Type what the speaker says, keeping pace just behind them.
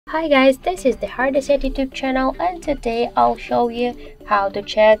Hi guys, this is the HardReset YouTube channel, and today I'll show you how to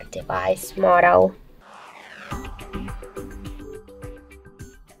check device model.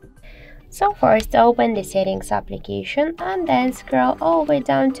 So first open the settings application and then scroll all the way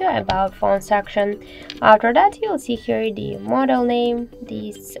down to about phone section. After that you'll see here the model name,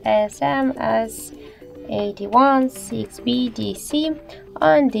 this SM-S81 6BDC,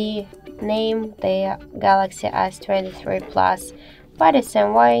 and the name the Galaxy S23 Plus. By the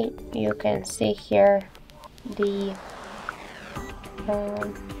same way, you can see here the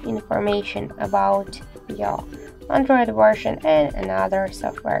information about your Android version and another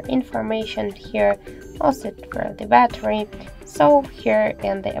software information here, also for the battery. So here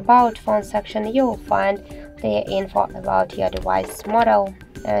in the about phone section you'll find the info about your device model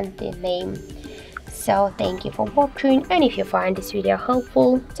and the name. So thank you for watching, and if you find this video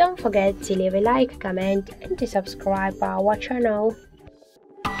helpful, don't forget to leave a like, comment and to subscribe our channel.